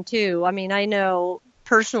screen time too. I mean, I know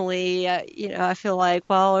personally, I feel like,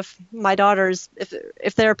 well, if my daughters,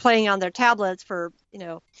 if they're playing on their tablets for,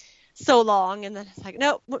 so long, and then it's like,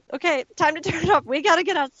 no, okay, time to turn it off. We got to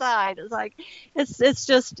get outside. It's like,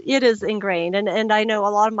 it is ingrained. And I know a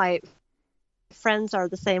lot of my friends are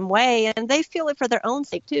the same way, and they feel it for their own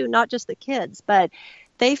sake too, not just the kids, but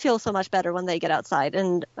they feel so much better when they get outside.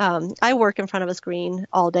 And I work in front of a screen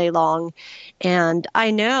all day long, and I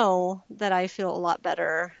know that I feel a lot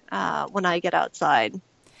better when I get outside.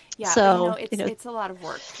 Yeah, so, it's a lot of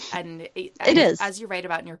work, and it is. As you write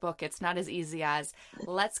about in your book, it's not as easy as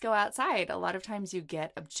let's go outside. A lot of times you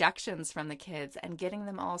get objections from the kids, and getting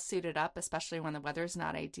them all suited up, especially when the weather's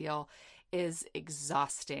not ideal, is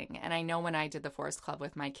exhausting. And I know when I did the Forest Club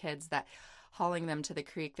with my kids that hauling them to the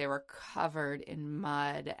creek, they were covered in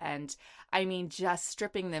mud, and I mean, just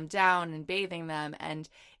stripping them down and bathing them. And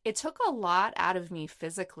it took a lot out of me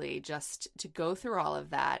physically just to go through all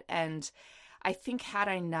of that. And I think had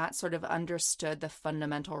I not sort of understood the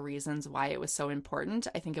fundamental reasons why it was so important,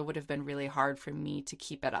 I think it would have been really hard for me to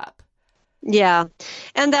keep it up. Yeah.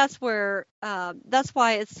 And that's why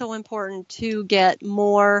it's so important to get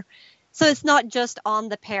more. So it's not just on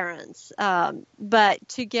the parents, but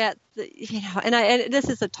to get and this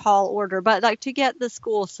is a tall order, but like to get the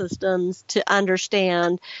school systems to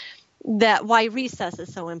understand that why recess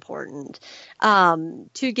is so important,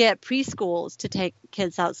 to get preschools to take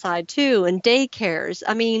kids outside too, and daycares.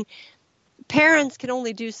 I mean, parents can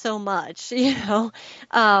only do so much, we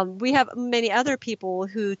have many other people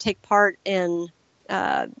who take part in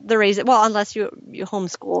the raising, well, unless you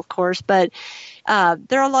homeschool, of course, but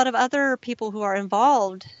there are a lot of other people who are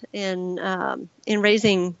involved in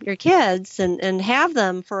raising your kids and have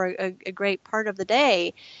them for a great part of the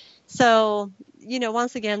day. So,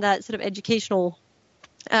 once again, that sort of educational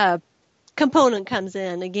component comes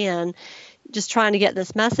in again, just trying to get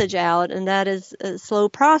this message out, and that is a slow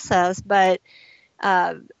process. But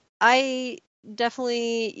I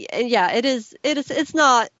definitely, it is. It's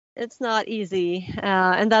not easy,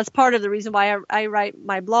 and that's part of the reason why I write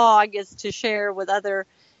my blog, is to share with other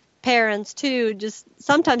parents too. Just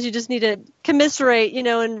sometimes you just need to commiserate,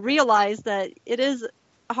 and realize that it is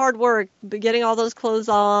hard work getting all those clothes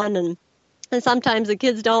on, and sometimes the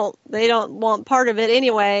kids don't want part of it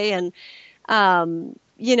anyway, and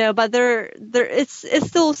but it's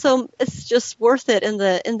still it's just worth it in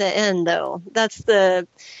the end though.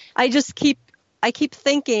 I keep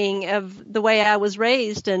thinking of the way I was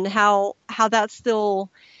raised, and how that's still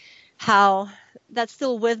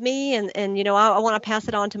with me, and I want to pass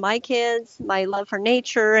it on to my kids, my love for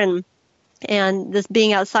nature and this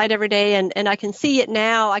being outside every day, and I can see it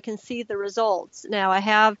now. I can see the results now.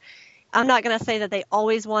 I'm not going to say that they're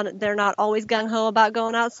not always gung ho about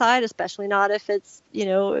going outside, especially not if it's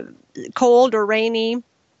cold or rainy,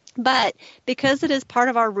 but because it is part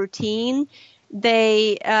of our routine,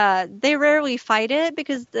 they rarely fight it,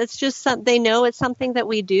 because it's just they know it's something that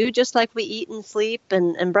we do, just like we eat and sleep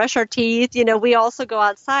and brush our teeth. We also go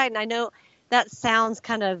outside, and I know that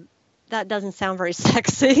doesn't sound very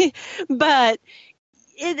sexy, but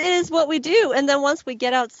it is what we do. And then once we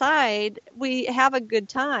get outside, we have a good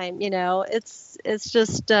time. It's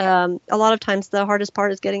just a lot of times the hardest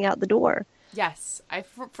part is getting out the door. Yes.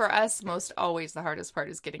 For us, most always the hardest part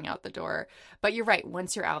is getting out the door. But you're right.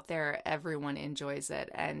 Once you're out there, everyone enjoys it.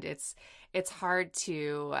 And it's hard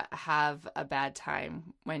to have a bad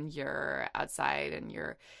time when you're outside and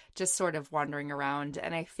you're just sort of wandering around.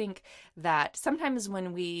 And I think that sometimes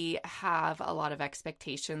when we have a lot of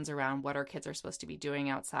expectations around what our kids are supposed to be doing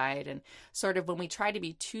outside, and sort of when we try to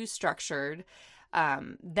be too structured,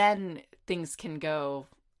 then things can go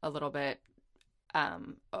a little bit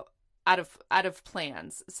out of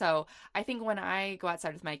plans. So I think when I go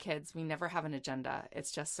outside with my kids, we never have an agenda.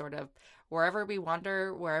 It's just sort of wherever we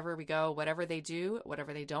wander, wherever we go, whatever they do,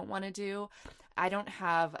 whatever they don't want to do. I don't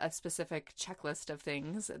have a specific checklist of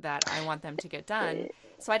things that I want them to get done,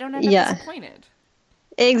 so I don't end up disappointed.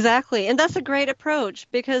 Exactly. And that's a great approach,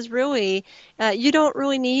 because really, you don't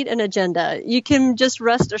really need an agenda. You can just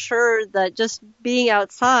rest assured that just being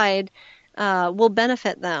outside will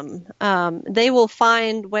benefit them. They will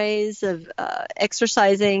find ways of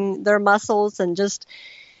exercising their muscles and just,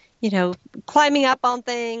 climbing up on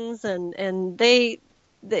things, and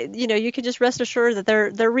you can just rest assured that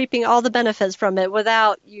they're reaping all the benefits from it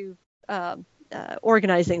without you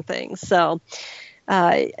organizing things. So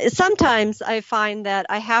sometimes I find that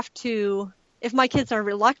I have to, if my kids are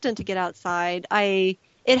reluctant to get outside,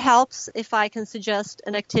 it helps if I can suggest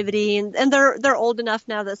an activity, and they're old enough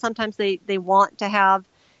now that sometimes they want to have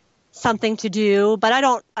something to do, but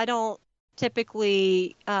I don't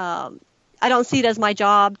typically I don't see it as my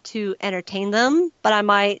job to entertain them, but I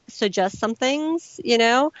might suggest some things.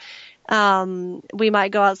 We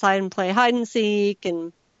might go outside and play hide and seek,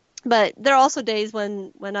 but there are also days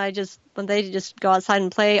when they just go outside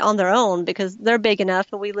and play on their own because they're big enough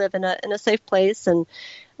and we live in a safe place, and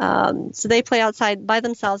so they play outside by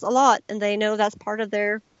themselves a lot, and they know that's part of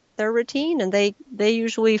their routine, and they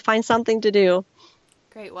usually find something to do.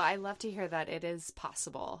 Great. Well, I love to hear that it is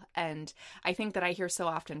possible. And I think that I hear so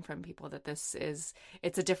often from people that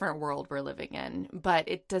it's a different world we're living in, but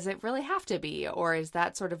does it really have to be, or is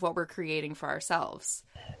that sort of what we're creating for ourselves?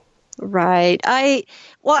 Right.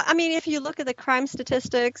 If you look at the crime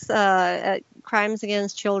statistics, at crimes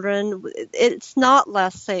against children, it's not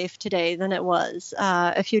less safe today than it was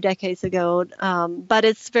a few decades ago. But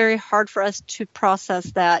it's very hard for us to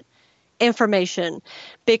process that information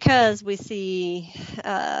because we see,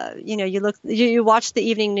 you watch the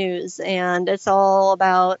evening news and it's all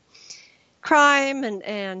about crime,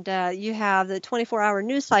 and you have the 24-hour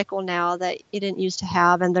news cycle now that you didn't used to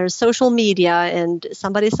have, and there's social media, and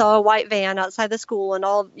somebody saw a white van outside the school, and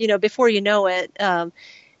all, before you know it,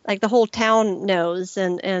 like the whole town knows,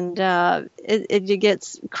 and it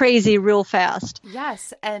gets crazy real fast.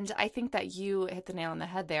 Yes, and I think that you hit the nail on the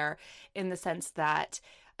head there, in the sense that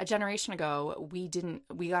a generation ago, we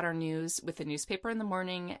got our news with the newspaper in the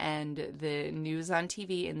morning and the news on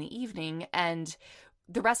TV in the evening, and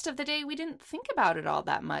the rest of the day, we didn't think about it all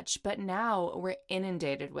that much, but now we're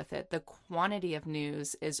inundated with it. The quantity of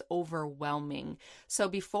news is overwhelming. So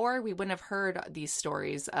before, we wouldn't have heard these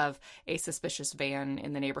stories of a suspicious van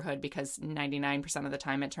in the neighborhood because 99% of the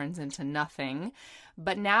time it turns into nothing.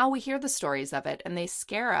 But now we hear the stories of it and they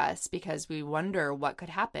scare us because we wonder what could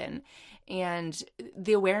happen. And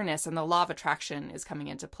the awareness and the law of attraction is coming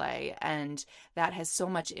into play. And that has so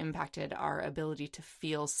much impacted our ability to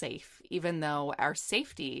feel safe, even though our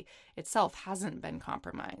safety itself hasn't been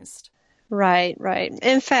compromised. Right.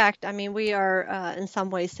 In fact, we are in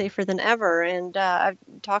some ways safer than ever. And I've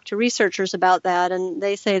talked to researchers about that, and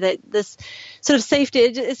they say that this sort of safety,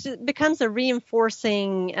 it becomes a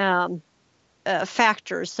reinforcing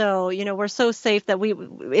factor. So, we're so safe that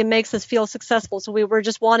it makes us feel successful. So we're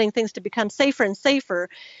just wanting things to become safer and safer.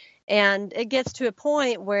 And it gets to a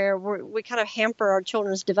point where we kind of hamper our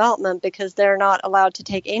children's development because they're not allowed to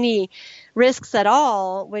take any risks at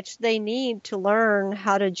all, which they need to learn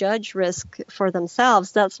how to judge risk for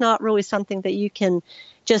themselves. That's not really something that you can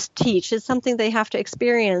just teach. It's something they have to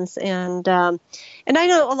experience. And I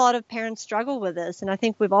know a lot of parents struggle with this, and I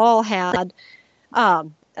think we've all had,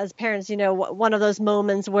 as parents, one of those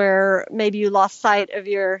moments where maybe you lost sight of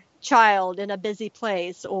your child in a busy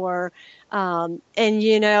place, or and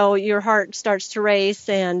your heart starts to race,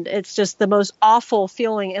 and it's just the most awful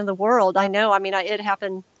feeling in the world. I know. It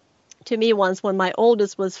happened to me once when my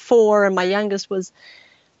oldest was 4 and my youngest was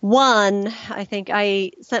 1. I think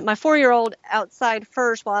I sent my 4-year-old outside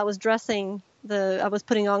first while I was I was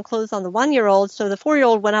putting on clothes on the 1-year-old. So the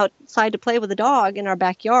 4-year-old went outside to play with the dog in our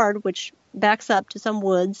backyard, which backs up to some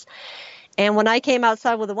woods. And when I came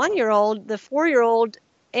outside with the 1-year-old, the 4-year-old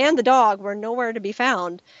and the dog were nowhere to be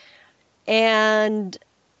found. And,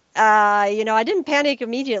 I didn't panic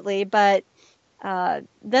immediately, but then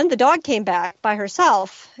the dog came back by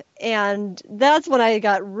herself. And that's when I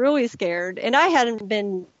got really scared. And I hadn't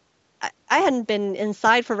been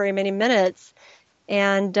inside for very many minutes.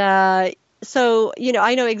 And so,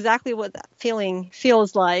 I know exactly what that feeling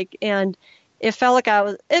feels like. And it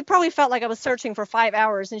probably felt like I was searching for 5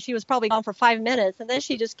 hours, and she was probably gone for 5 minutes. And then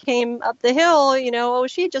she just came up the hill,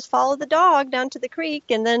 she just followed the dog down to the creek.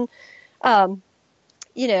 And then,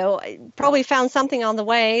 probably found something on the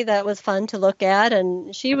way that was fun to look at.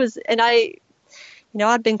 And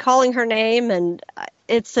I'd been calling her name, and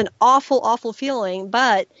it's an awful, awful feeling.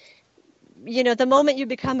 But, the moment you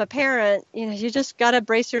become a parent, you just got to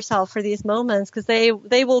brace yourself for these moments because they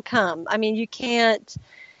will come. You can't.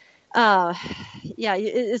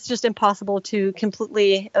 It's just impossible to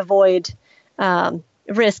completely avoid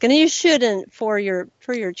risk, and you shouldn't for your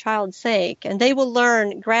child's sake, and they will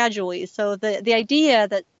learn gradually. So the idea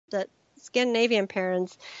that Scandinavian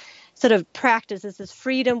parents sort of practice is this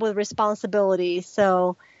freedom with responsibility.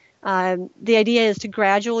 So the idea is to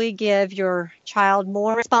gradually give your child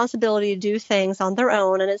more responsibility to do things on their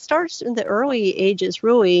own, and it starts in the early ages,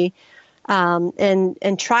 really,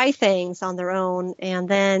 and try things on their own. And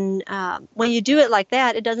then when you do it like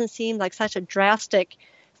that, it doesn't seem like such a drastic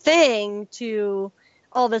thing to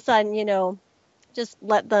all of a sudden, just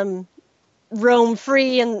let them roam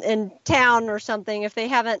free in town or something. If they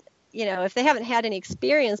haven't had any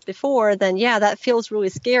experience before, then yeah, that feels really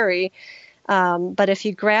scary. But if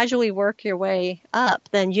you gradually work your way up,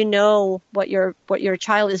 then you know what your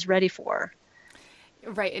child is ready for.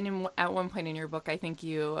 Right. And at one point in your book, I think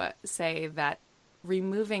you say that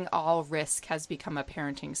removing all risk has become a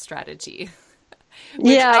parenting strategy.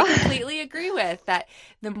 Which I completely agree with, that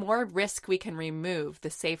the more risk we can remove, the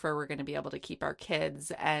safer we're going to be able to keep our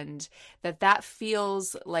kids, and that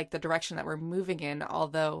feels like the direction that we're moving in,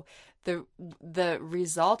 although the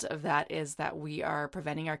result of that is that we are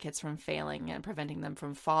preventing our kids from failing and preventing them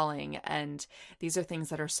from falling, and these are things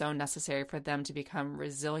that are so necessary for them to become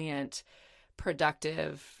resilient,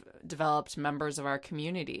 productive, developed members of our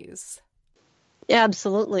communities. Yeah,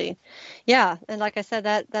 absolutely. Yeah. And like I said,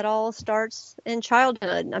 that all starts in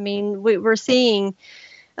childhood. I mean, we're seeing,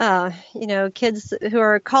 kids who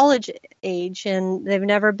are college age and they've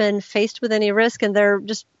never been faced with any risk, and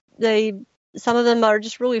some of them are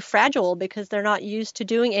just really fragile because they're not used to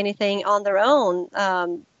doing anything on their own,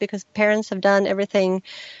 because parents have done everything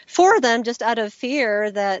for them just out of fear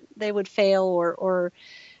that they would fail or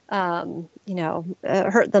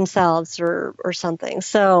hurt themselves or something.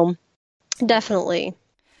 So definitely.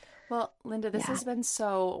 Well, Linda, this has been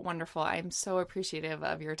so wonderful. I'm so appreciative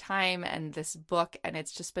of your time and this book, and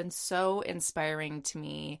it's just been so inspiring to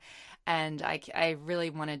me. And I really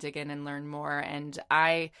want to dig in and learn more. And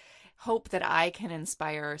I hope that I can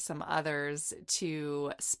inspire some others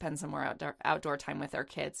to spend some more outdoor time with their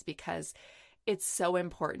kids, because it's so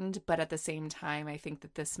important. But at the same time, I think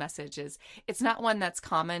that this message it's not one that's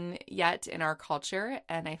common yet in our culture.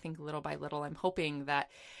 And I think little by little, I'm hoping that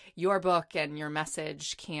your book and your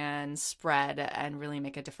message can spread and really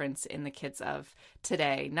make a difference in the kids of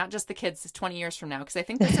today, not just the kids 20 years from now, because I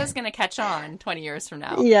think this is going to catch on 20 years from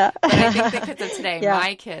now. Yeah. But I think the kids of today,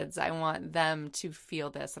 my kids, I want them to feel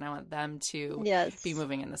this, and I want them to be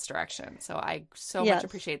moving in this direction. So I so much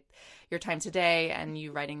appreciate your time today and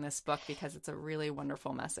you writing this book, because it's a really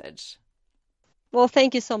wonderful message. Well,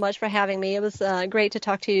 thank you so much for having me. It was great to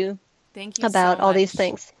talk to you. Thank you about so all much. These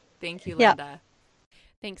things. Thank you, Linda. Yeah.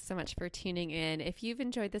 Thanks so much for tuning in. If you've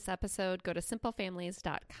enjoyed this episode, go to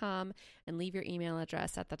simplefamilies.com and leave your email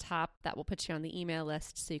address at the top. That will put you on the email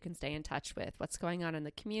list so you can stay in touch with what's going on in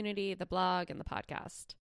the community, the blog, and the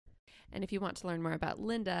podcast. And if you want to learn more about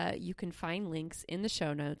Linda, you can find links in the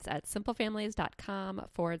show notes at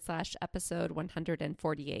simplefamilies.com/episode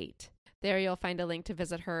 148. There you'll find a link to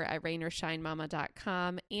visit her at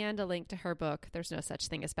rainorShineMama.com and a link to her book, There's No Such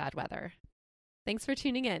Thing as Bad Weather. Thanks for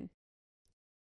tuning in.